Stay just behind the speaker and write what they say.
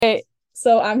Hey,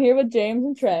 so I'm here with James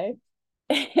and Trey,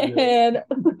 and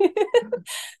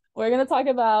we're gonna talk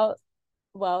about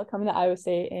coming to Iowa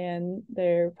State and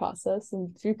their process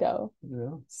in JUCO.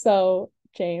 Yeah. So,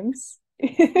 James,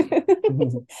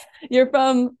 you're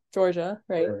from Georgia,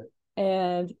 right? Right.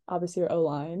 And obviously you're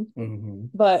O-line, hmm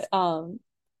but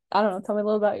I don't know. Tell me a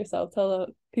little about yourself. Tell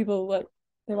the people what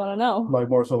they want to know. Like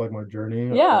more so like my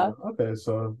journey. Yeah. Okay,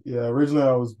 so yeah, originally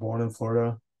I was born in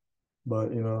Florida,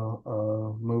 but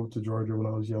moved to Georgia when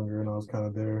I was younger, and I was kind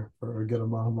of there for a good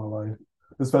amount of my life,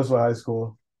 especially high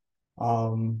school.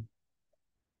 Um,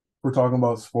 we're talking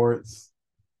about sports.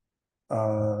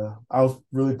 I was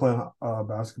really playing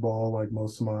basketball like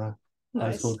most of my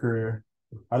high school Nice. career.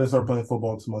 I didn't start playing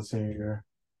football until my senior year.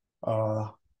 Uh,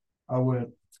 I went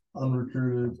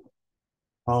unrecruited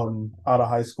out of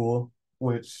high school,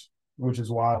 which which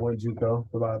is why I went JUCO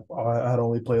because I had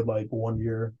only played like 1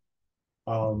 year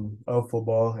of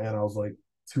football, and I was like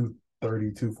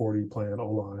 230, 240 playing O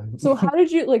line. So how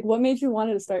did you like what made you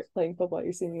want to start playing football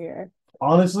your senior year?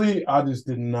 Honestly, I just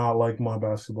did not like my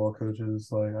basketball coaches.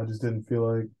 Like I just didn't feel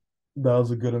like that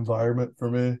was a good environment for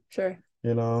me, Sure.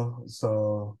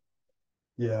 So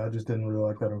yeah, I just didn't really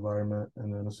like that environment.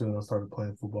 And then as soon as I started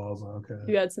playing football, I was like,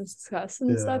 okay, You had some success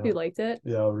and stuff. yeah, You liked it.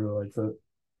 yeah, I really liked it.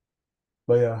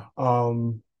 But yeah,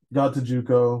 got to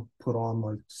JUCO, put on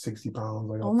like 60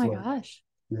 pounds. I Oh got my to like, gosh.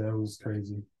 yeah, it was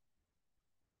crazy.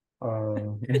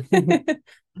 Uh,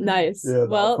 Nice. yeah, no, I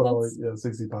Well, put on like that's yeah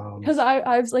 60 because pounds.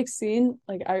 I've like seen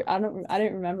like I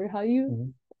didn't remember how you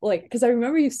Mhm. like because I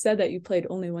remember you said that you played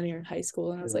only 1 year in high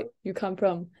school and I was Yeah, like you come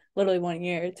from literally 1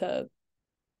 year to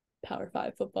Power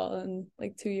Five football in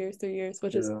like 2 years, 3 years,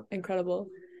 which is yeah. incredible.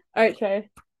 All right, Trey,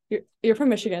 you're from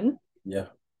Michigan. Yeah.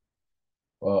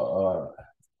 Well,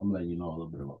 I'm letting you know a little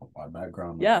bit about my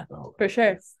background. Yeah, for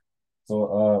sure.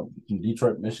 So, in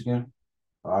Detroit, Michigan,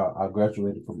 I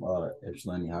graduated from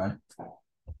Ypsilanti High.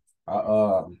 I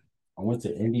I went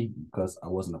to Indy because I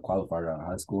wasn't a qualifier out of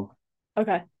high school,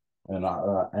 Okay. and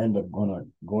I ended up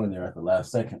going there at the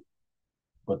last second.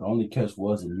 But the only catch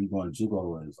was in me going to JUCO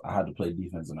was I had to play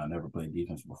defense, and I never played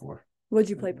defense before. What'd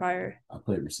you play prior? I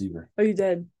played receiver. Oh, you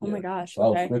did. Oh Yeah, my gosh. so I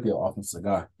was Okay. strictly an offensive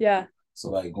guy. Yeah. So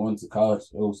like going to college,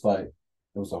 it was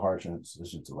a hard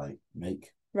transition to like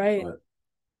make, Right. but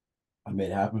I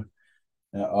made it happen.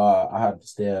 And I had to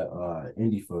stay at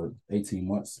Indy for 18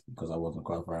 months because I wasn't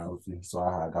qualified, obviously. So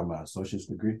I got my associate's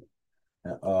degree.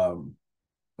 And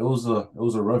it was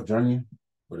a rough journey,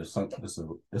 but it's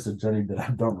a journey that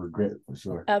I don't regret for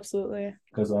sure. Absolutely.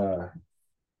 Because I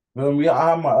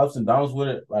have my ups and downs with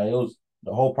it. Like it was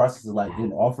the whole process of like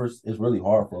getting offers. It's really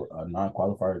hard for a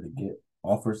non-qualifier to get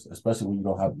offers, especially when you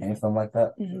don't have game film like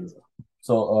that. Hmm.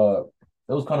 So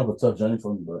it was kind of a tough journey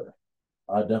for me, but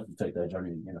I'd definitely take that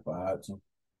journey again if I had to.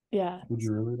 Yeah. Would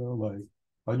you really though?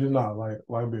 Like you're not like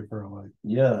be for like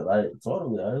Yeah, like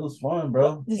totally. It was fun,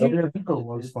 bro. Did It, you yeah, JUCO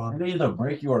was fun. it either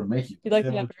break you or make you. you like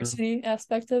the Yeah, true. university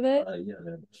aspect of it? Yeah,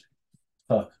 that was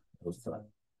tough. It was tough.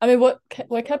 I mean, what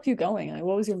kept you going? Like,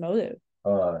 what was your motive?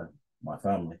 Uh, my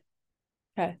family,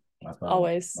 Okay. my family,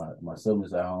 Always. my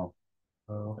siblings at home.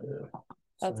 Uh, Yeah.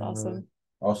 That's Same really. awesome.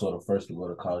 Also, the first to go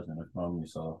to college in the family,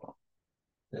 so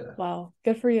yeah. Wow.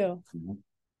 Good for you. Mhm.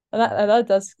 And that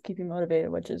does keep you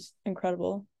motivated, which is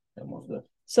incredible. Yeah, most definitely.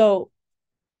 So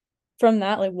from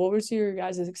that, like, what was your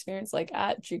guys' experience like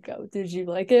at JUCO? Did you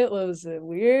like it? Was it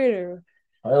weird or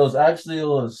It was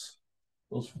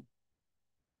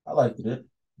I liked it.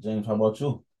 James, how about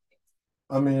you?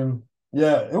 I mean,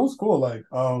 yeah, it was cool. Like,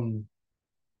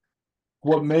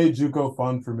 what made JUCO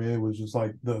fun for me was just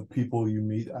like the people you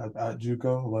meet at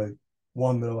JUCO. Like,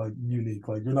 one, they're like unique.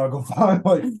 Like, you're not gonna find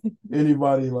like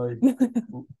anybody like.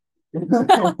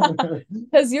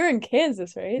 because you're in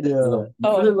Kansas, right? Yeah, Yeah, you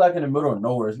Oh, live like in the middle of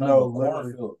nowhere. It's not no, even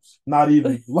literally, cornfields. not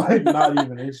even like not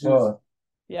even. It's just Well,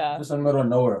 yeah. just in the middle of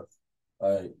nowhere.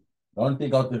 Like the only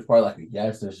thing out there is probably like a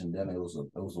gas station. Then it was a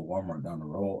Walmart down the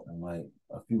road and like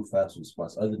a few fast food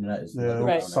spots. Other than that, it's yeah, it nothing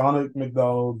Right. down was there. Sonic,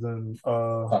 McDonald's, and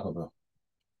Taco Bell.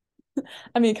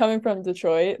 I mean, coming from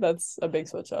Detroit, that's a big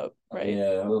switch up, right?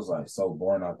 Yeah, it was like so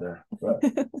boring out there.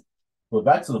 But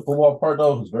back to the football part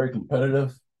though, it was very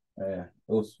competitive. And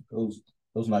it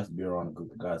was nice to be around a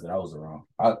group of guys that I was around.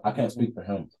 I can't speak for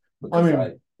him I because mean,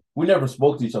 like we never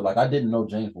spoke to each other. Like I didn't know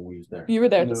James when we was there. You were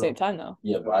there at the yeah, same time though.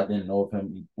 Yeah, but I didn't know of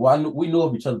him. Well, we knew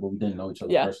of each other, but we didn't know each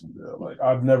other Yeah. personally. yeah, like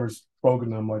I've never spoken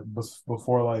to him like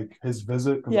before like his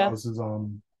visit because I Yeah. was his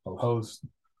Host. host,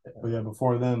 But yeah,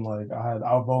 before then, like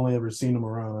I've only ever seen him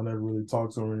around. I never really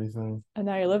talked to him or anything. And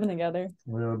now you're living together.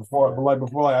 Yeah, before at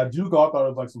JUCO, I thought it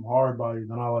was like some hard body.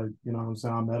 Then I like, you know what I'm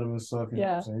saying, I met him and stuff. You know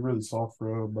what I'm saying? He really soft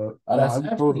for real, but that's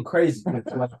actually crazy. Like,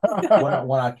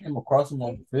 when I came across him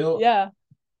on the field,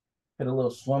 hit a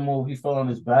little swim move, he fell on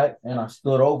his back, and I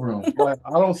stood over him. Like,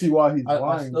 I don't see why he's lying.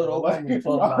 I stood over him and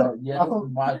told him, like, yeah, this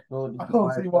is my field. I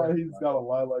don't see why he's got to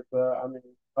lie like that. I mean,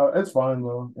 it's fine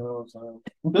though. You know what I'm saying?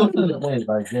 Still to the day,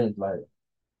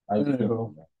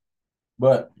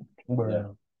 but yeah.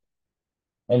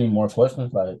 Any more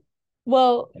questions? Like,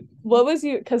 well, what was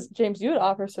you? Because James, you would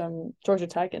offer some Georgia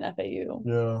Tech and FAU.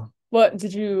 Yeah. What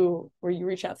did you? Were you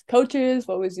reaching out to coaches?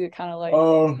 What was you kind of like?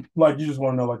 Like you just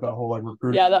want to know like that whole like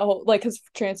recruiting. Yeah, that whole like because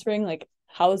transferring, like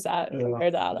how is that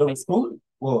compared to out of high school?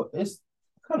 Well, it's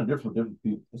kind of different for different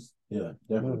people.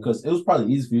 Definitely because it was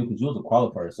probably easy for you because you was a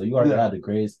qualifier, so you already had the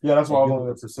grades. Yeah, that's why I was only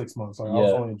there for 6 months. Like I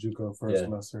was only in JUCO first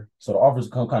semester. So the offers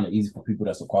come kind of easy for people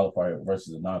that's a qualifier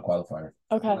versus a non-qualifier.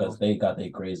 Okay. Because they got their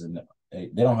grades and they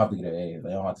don't have to get an A.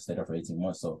 They don't have to stay there for 18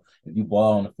 months. So if you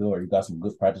ball on the field or you got some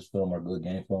good practice film or good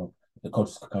game film, the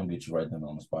coaches could come get you right then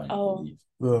on the spot.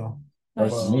 Yeah.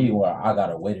 Versus me, where I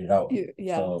gotta wait it out.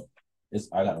 Yeah. So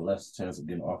I got a less chance of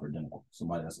getting offered than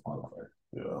somebody that's a qualifier.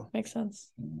 Yeah. Makes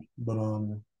sense. But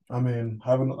I mean,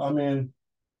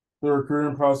 the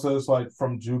recruiting process, like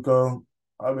from JUCO,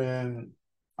 I mean,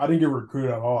 I didn't get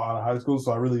recruited at all out of high school,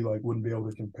 so I really like wouldn't be able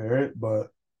to compare it.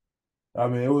 But I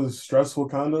mean, it was stressful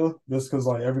kind of just because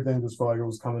like everything just felt like it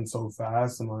was coming so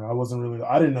fast, and like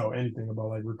I didn't know anything about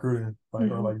like recruiting,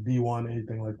 like or like D1,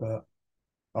 anything like that.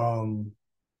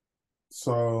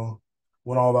 So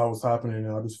when all that was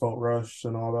happening, I just felt rushed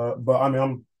and all that. But I mean,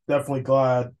 I'm definitely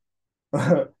glad.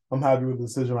 I'm happy with the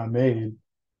decision I made,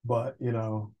 but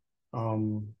I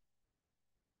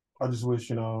just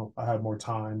wish I had more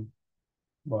time.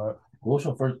 But what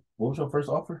was your first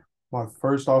offer? My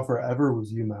first offer ever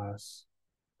was UMass.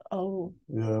 Oh.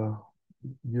 Yeah,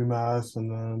 UMass, and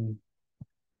then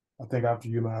I think after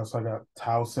UMass I got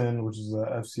Towson, which is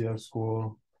a FCS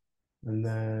school, and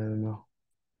then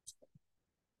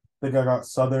I think I got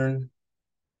Southern,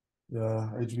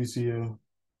 HBCU,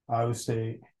 Iowa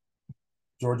State,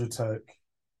 Georgia Tech,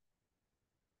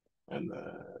 and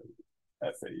then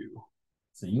FAU.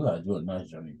 So you had to do a nice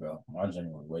journey, bro. My journey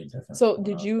was way different. So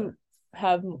did you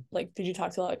talk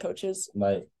to a lot of coaches?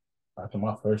 Like after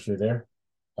my first year there,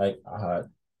 like I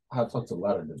had talked to a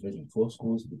lot of Division 12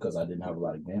 schools because I didn't have a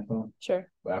lot of game film. Sure.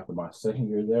 But after my second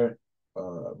year there,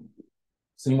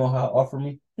 SEMO had offered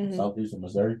me, Southeastern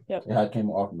Missouri. Yep. They had came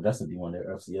and offered me. That's the D1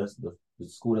 there, FCS, the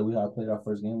school that we had played our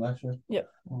first game last year. Yep.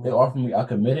 They offered me, I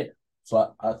committed.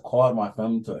 So I called my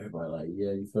family to everybody, like,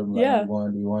 yeah, you feel me? Like,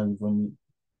 D1, you feel me?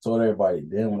 Told everybody.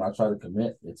 Then when I tried to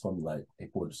commit, they told me, like, they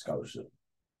pulled the scholarship.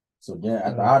 So then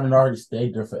after I had already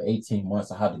stayed there for 18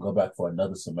 months, I had to go back for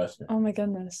another semester. Oh, my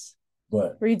goodness.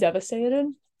 But were you devastated?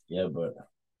 Yeah, but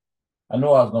I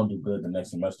know I was going to do good the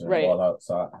next semester and ball out.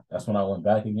 So that's when I went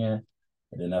back again.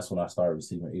 And then that's when I started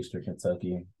receiving Eastern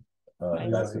Kentucky.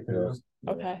 Nice.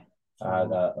 Okay. I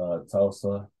got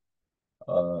Tulsa,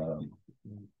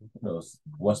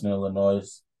 Western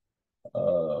Illinois,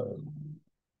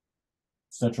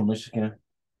 Central Michigan,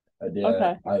 and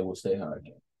then Iowa State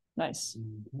again. Nice.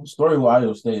 The story with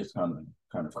Iowa State is kind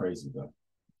of crazy though.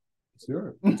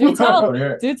 Sure. Do tell.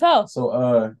 Do tell.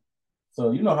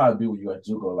 So you know how it be when you at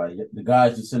JUCO, like the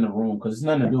guys just in the room because it's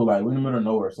nothing to do. Like we're in the middle of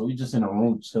nowhere, so we just in a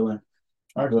room chilling.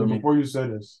 Actually, before you say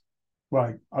this,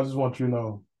 like I just want you to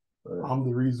know, I'm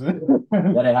the reason.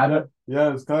 That it happened.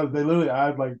 Yeah, it's because they literally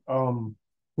had like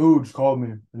Hooge called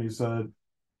me and he said,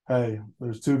 "Hey,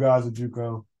 there's two guys at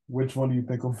JUCO. Which one do you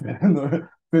think will fit in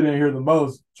here the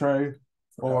most, Trey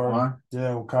or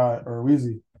Kai or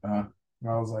Weezy?" And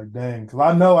I was like, "Dang," because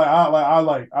I know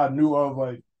I knew of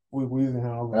like Weezy and him.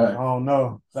 I was like, I don't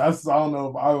know. I don't know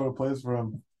if I would have placed for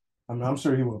him. I mean, I'm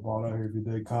sure he would have balled out here if he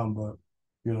did come, but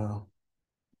I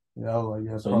was like,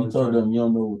 yeah. So you told them you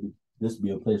don't know would this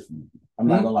be a place for me. I'm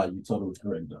not gonna lie, you told it was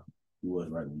correct though. You was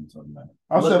right when you told me that.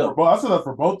 I said that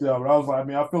for both of y'all, but I was like, I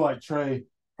mean, I feel like Trey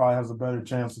probably has a better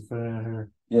chance of fitting in here.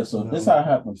 Yeah, so this how it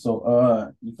happened.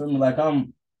 So you feel me? Like I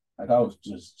was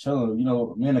just chilling,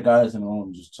 me and the guys in the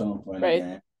room just chilling playing the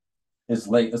game. It's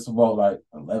late, it's about like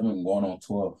 11 going on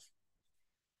 12.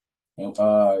 And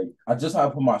I just had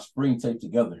to put my spring tape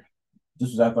together. This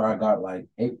was after I got like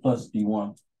 8+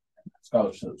 D1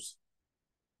 scholarships.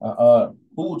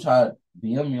 Who tried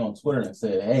DM me on Twitter and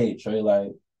said, "Hey Trey,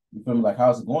 like you feel me? Like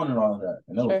how's it going and all of that?"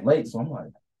 And it was late, so I'm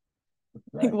like,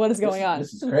 what is going on?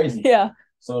 This is crazy. Yeah.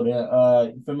 So then,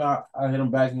 you feel me? I hit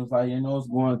him back and was like, it's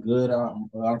going good.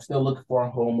 I'm still looking for a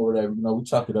home or whatever. We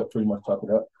chalked it up, pretty much chalked it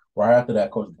up. Right after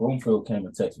that, Coach Broomfield came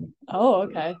and texted me. Oh,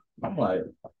 okay. I'm like,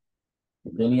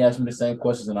 then he asked me the same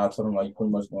questions, and I told him like, you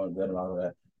pretty much going good and all of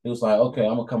that. He was like, okay,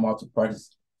 I'm gonna come out to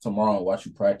practice tomorrow and watch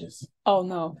you practice. Oh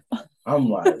no. I'm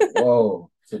like, whoa.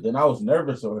 So then I was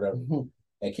nervous or whatever.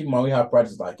 And keep in mind, we have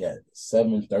practice like at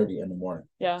 7:30 in the morning.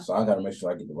 Yeah. So I gotta make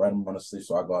sure I get the right amount of sleep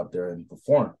so I go out there and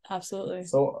perform. Absolutely.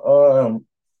 So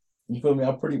you feel me?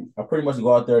 I pretty much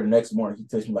go out there the next morning. He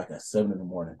takes me like at 7 in the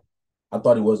morning. I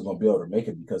thought he wasn't gonna be able to make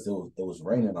it because it was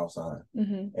raining outside,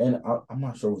 and I'm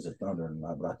not sure it was a thunder or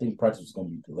not, but I think practice was gonna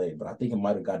be delayed. But I think it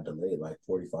might have got delayed like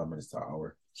 45 minutes to an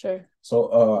hour. Sure.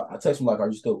 So I texted him like, "Are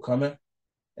you still coming?"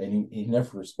 And he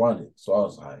never responded. So I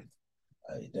was like,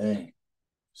 "Hey, dang,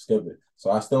 skip it."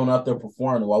 So I still went out there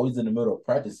performing. While we was in the middle of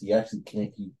practice, he actually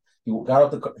can't. He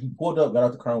got out he pulled up, got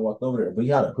out the car, and walked over there. But he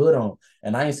had a hood on,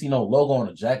 and I ain't see no logo on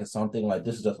the jacket. So I'm thinking like,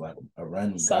 this is just like a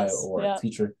random guy or a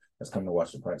teacher that's coming to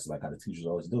watch the practice, like how the teachers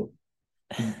always do.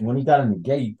 When he got in the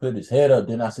gate, he put his head up.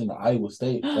 Then I seen the Iowa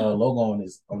State logo on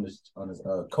his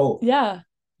coat. Yeah.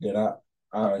 Then I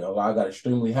got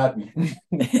extremely happy. And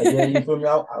then you feel me?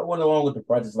 I went along with the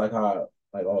practice like how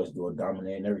I always do, it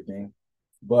dominate and everything.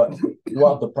 But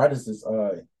throughout the practice,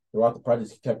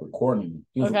 he kept recording me.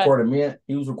 He was recording me.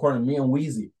 He was recording me and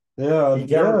Weezy. Yeah, he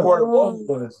kept recording both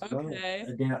of us. Okay.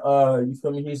 And then you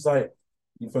feel me? He's like,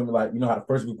 you feel me? Like, how the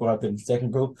first group go out to the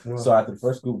second group. Yeah. So after the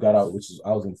first group got out,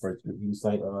 I was in the first group. He was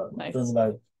like, nice. Feel me?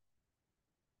 Like,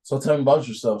 so tell me about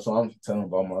yourself. So I'm telling him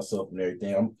about myself and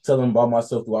everything. I'm telling him about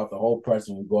myself throughout the whole practice.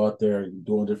 When we go out there,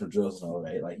 doing different drills and all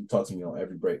that. Like, he talks to me on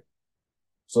every break.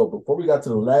 So before we got to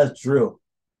the last drill,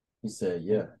 he said,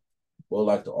 "Yeah, we'd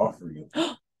like to offer you."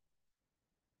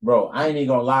 Bro, I ain't even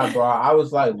gonna lie, bro. I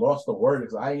was like lost the word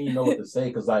because I didn't even know what to say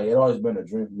because like it always been a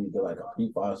dream for me to get like a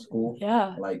P5 school.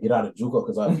 Yeah. Like get out of JUCO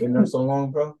because I've been there so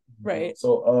long, bro. Right.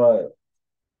 So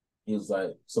he was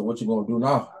like, "So what you gonna do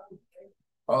now?"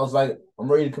 I was like,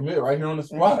 "I'm ready to commit right here on the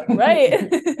spot." Right.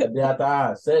 And then after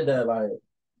I said that, like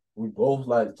we both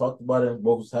like talked about it,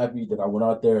 both was happy that I went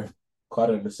out there,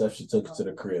 caught an interception, took it to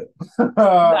the crib.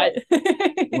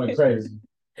 Went crazy.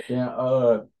 Then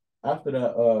after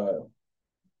that,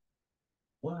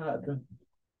 what happened?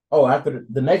 Oh, after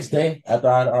the next day, after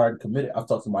I had already committed, I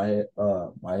talked to my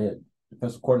head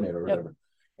defensive coordinator or whatever.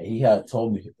 And he had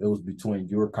told me it was between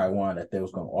you or Kaiwan that they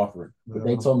was gonna offer. But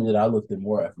they told me that I looked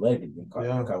more athletic than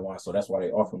Kaiwan, so that's why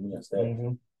they offered me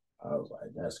instead. I was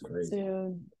like, that's crazy.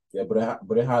 Dude. Yeah,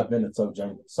 but it had been a tough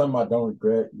journey. Something I don't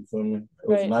regret, you feel me? It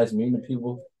was nice meeting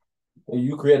people.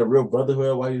 You create a real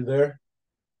brotherhood while you're there.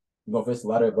 You're gonna face a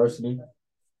lot of adversity.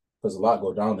 Because a lot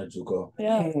go down at JUCO.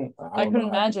 Yeah, I couldn't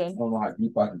imagine. I don't know how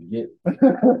deep I can get.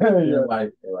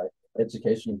 like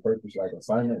educational purpose, like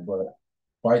assignment, but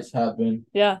fights happen.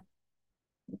 Yeah.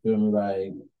 You feel me?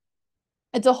 Like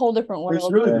it's a whole different world.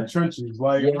 It's really the trenches.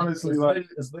 Like honestly,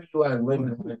 it's literally like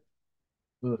living.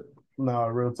 Nah,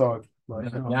 real talk.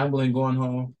 Like gambling going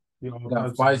on. You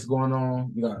got fights going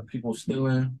on. You got people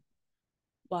stealing.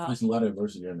 Wow. There's a lot of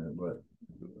adversity in there, but.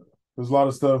 There's a lot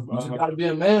of stuff. You just gotta be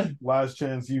a man. Last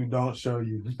chance you don't show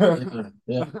you.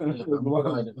 yeah. There's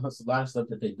a lot of stuff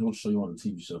that they don't show you on the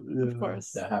TV show. Yeah. Of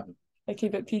course. That happens. I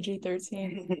keep it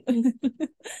PG-13.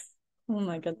 Oh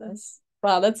my goodness.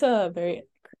 Wow, that's an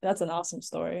awesome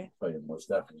story. Oh, yeah, most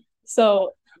definitely.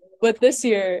 So with this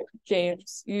year,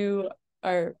 James, you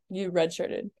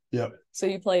redshirted. Yep. So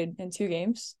you played in 2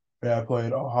 games? Yeah, I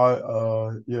played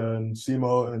Ohio, in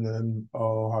SEMO, and then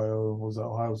Ohio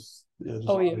Ohio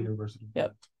University.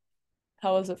 Yep.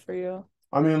 How was it for you?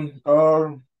 I mean,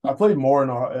 I played more in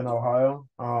Ohio.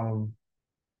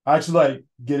 I actually like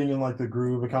getting in like the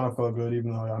groove. It kind of felt good,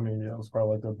 even though it was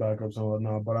probably like the backups and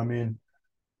whatnot. But I mean,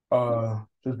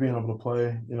 just being able to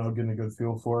play, getting a good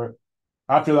feel for it.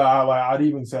 After that, I'd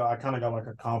even say I kind of got like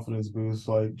a confidence boost,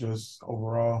 like just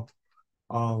overall.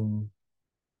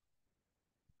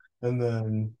 And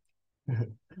then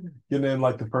getting in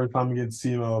like the first time against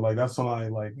SEMO, like that's when I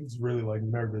was really like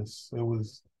nervous. It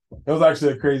was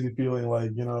actually a crazy feeling,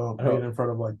 like being in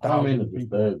front of like thousands of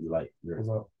people. Like your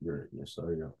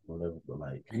story or whatever, but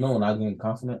like when I gained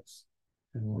confidence,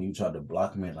 when you tried to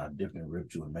block me and I dipped and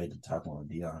ripped you and made the tackle on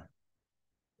Dion,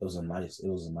 it was a nice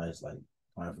like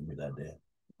time for me that day.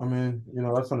 I mean,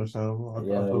 that's understandable.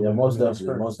 Most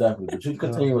definitely. But you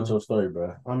continue with your story,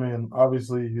 bro. I mean,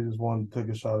 obviously, he just wanted to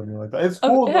take a shot at me like that. It's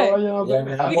cool, though.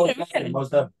 Most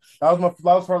definitely. That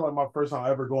was probably like my first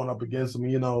time ever going up against him.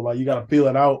 Like you got to feel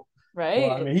it out. Right.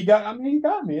 Well, he got me.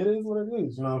 It is what it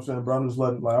is. You know what I'm saying? But I'm just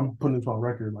I'm putting this on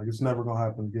record. Like it's never gonna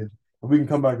happen again. If we can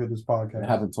come back to this podcast. It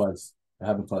happened twice,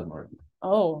 Mark.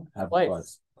 Oh,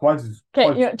 Twice.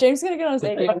 Okay, you know, James is gonna get on his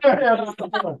A game.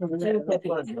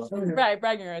 Right,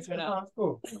 bragging rights right now.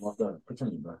 Cool.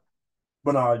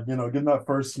 But you know, getting that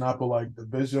first snap of like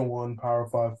Division I Power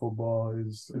 5 football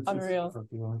it's unreal. It's a different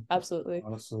feeling. Absolutely.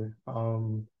 Honestly.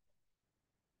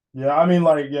 Yeah, I mean,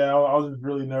 like, yeah, I was just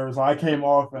really nervous. I came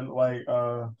off and like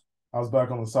I was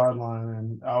back on the sideline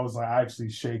and I was like actually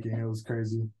shaking. It was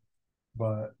crazy.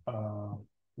 But no,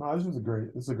 this is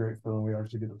a great feeling we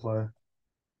actually get to play.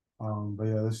 But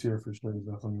yeah, this year for sure is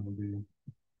definitely gonna be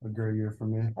a great year for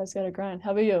me. I just gotta grind.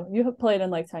 How about you? You have played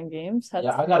in like 10 games.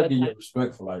 Yeah, I gotta give you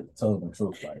respect for like telling the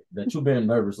truth. Like that you being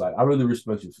nervous, like I really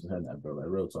respect you for saying that, bro. Like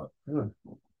real talk. Yeah.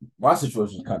 My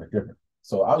situation is kind of different.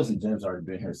 So obviously James already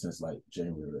been here since like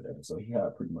January or whatever. So he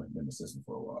had pretty much been the system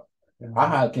for a while. Yeah. I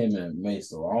had came in May,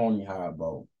 so I only had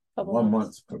about 1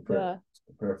 month to prepare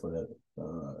for the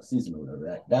season or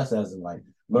whatever. That's as in like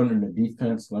learning the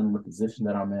defense, learning the position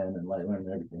that I'm in, and like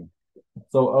learning everything.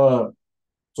 So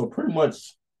pretty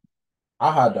much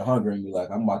I had the hunger in me, like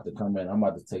I'm about to come in, I'm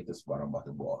about to take this spot, I'm about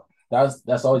to ball.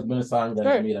 That's always been a sign that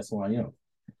to me, that's who I am.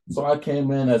 So I came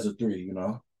in as a 3, you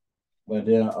know. But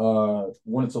then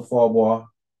went into fall ball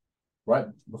right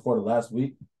before the last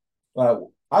week. We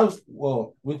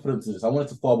put it to this. I went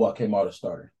to fall ball, came out as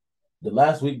starter. The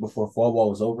last week before fall ball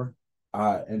was over,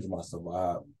 I injured myself.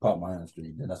 I popped my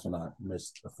hamstring. Then that's when I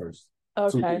missed the first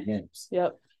 2-3 games.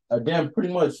 Yep. Then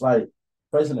pretty much like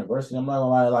facing adversity, I'm not gonna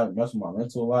lie, like messing with my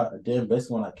mental a lot. Then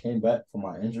basically when I came back from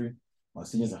my injury, my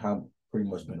season had pretty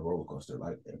much been a roller coaster.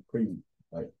 Like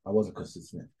I wasn't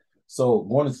consistent. So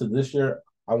going into this year,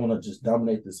 I want to just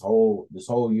dominate this whole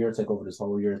year, take over this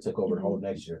whole year, take over the whole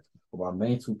next year. But my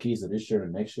main 2 keys of this year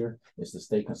and next year is to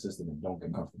stay consistent and don't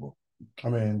get comfortable. I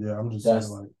mean, yeah, I'm just saying,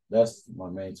 like that's my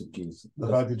main 2 keys. The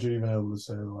fact that you're even able to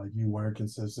say like you weren't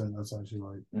consistent, that's actually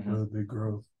like really big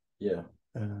growth. Yeah.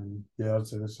 And yeah, I'd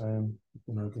say the same.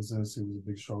 You know, consistency was a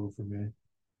big struggle for me.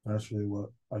 That's really what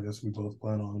I guess we both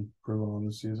plan on proving on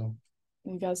this season.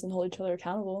 You guys can hold each other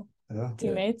accountable. Yeah.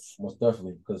 Teammates. Yeah, most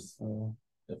definitely. Because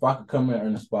if I could come in and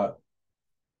earn a spot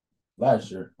last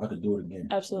year, I could do it again.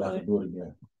 Absolutely. I could do it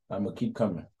again. I'm going to keep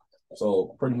coming.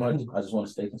 So pretty much, I just want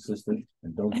to stay consistent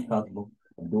and don't get comfortable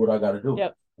and do what I got to do.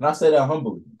 Yep. And I say that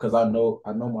humbly because I know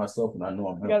myself and I know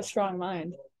I'm. You got a strong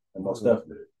mind. And most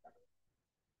definitely.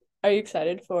 Are you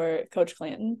excited for Coach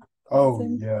Clanton? Oh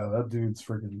yeah, that dude's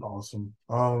freaking awesome.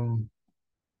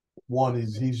 One,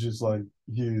 he's just like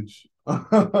huge.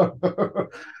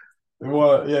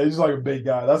 Well, yeah, he's like a big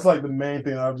guy. That's like the main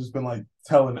thing I've just been like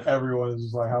telling everyone is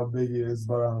just like how big he is.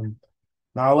 But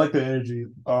now I like the energy.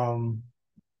 I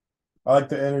like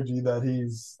the energy that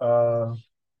he's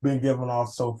been giving off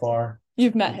so far.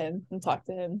 You've met him and talked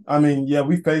to him. I mean, yeah,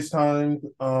 we FaceTimed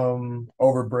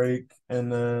over break,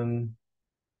 and then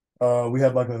we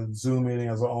had like a Zoom meeting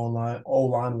as an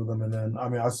O-line with him, and then I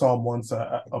mean I saw him once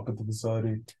up at the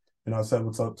facility. You know, I said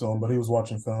what's up to him, but he was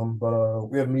watching film. But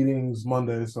we have meetings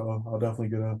Monday, so I'll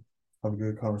definitely have a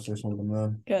good conversation with him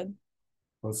then. Good.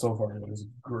 But so far, he's a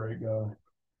great guy.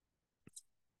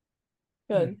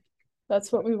 Good.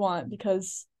 That's what we want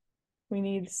because we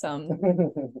need some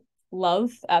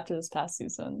love after this past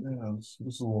season. Yeah,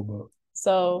 just a little bit.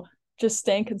 So just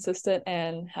staying consistent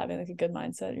and having like a good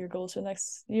mindset. Your goals for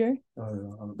next year?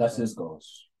 That's his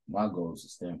goals. My goal is to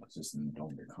stay consistent and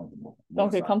don't get comfortable.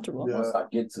 Don't get comfortable. Once I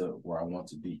get to where I want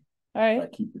to be. All right. I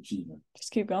keep achieving.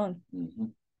 Just keep going.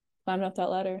 Climbing up that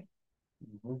ladder.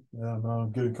 Yeah, no,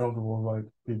 getting comfortable is like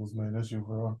people's main issue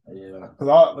for real. Yeah.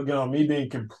 Because me being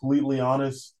completely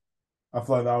honest, I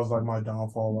feel like that was like my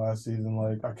downfall last season.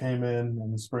 Like I came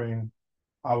in the spring,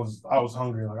 I was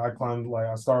hungry. Like I climbed, like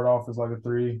I started off as like a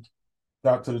 3,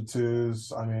 got to the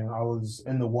 2s. I mean, I was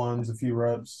in the 1s a few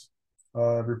reps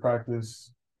every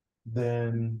practice.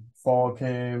 Then fall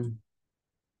came.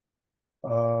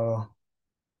 I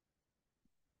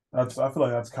feel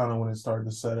like that's kind of when it started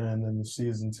to set in. And the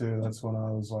season 2, that's when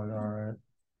I was like, all right,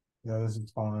 yeah, this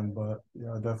is fine. But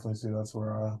yeah, I definitely see that's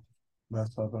where I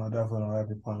messed up, and I definitely don't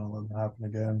have any plan on letting it happen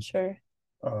again. Sure.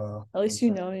 At least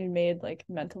you made like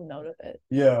mental note of it.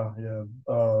 Yeah.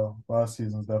 Last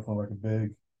season's definitely like a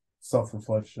big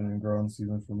self-reflection and growing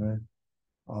season for me.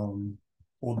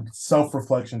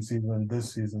 Self-reflection season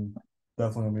this season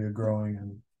definitely gonna be a growing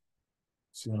and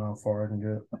seeing how far I can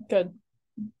get. Good.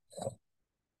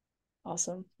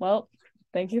 Awesome. Well,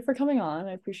 thank you for coming on.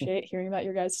 I appreciate hearing about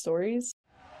your guys' stories.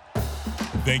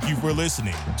 Thank you for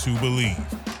listening to Believe.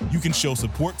 You can show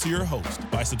support to your host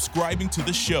by subscribing to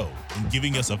the show and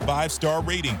giving us a 5-star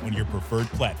rating on your preferred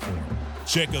platform.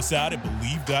 Check us out at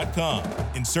Believe.com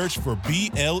and search for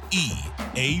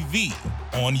BLEAV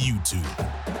on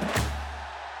YouTube.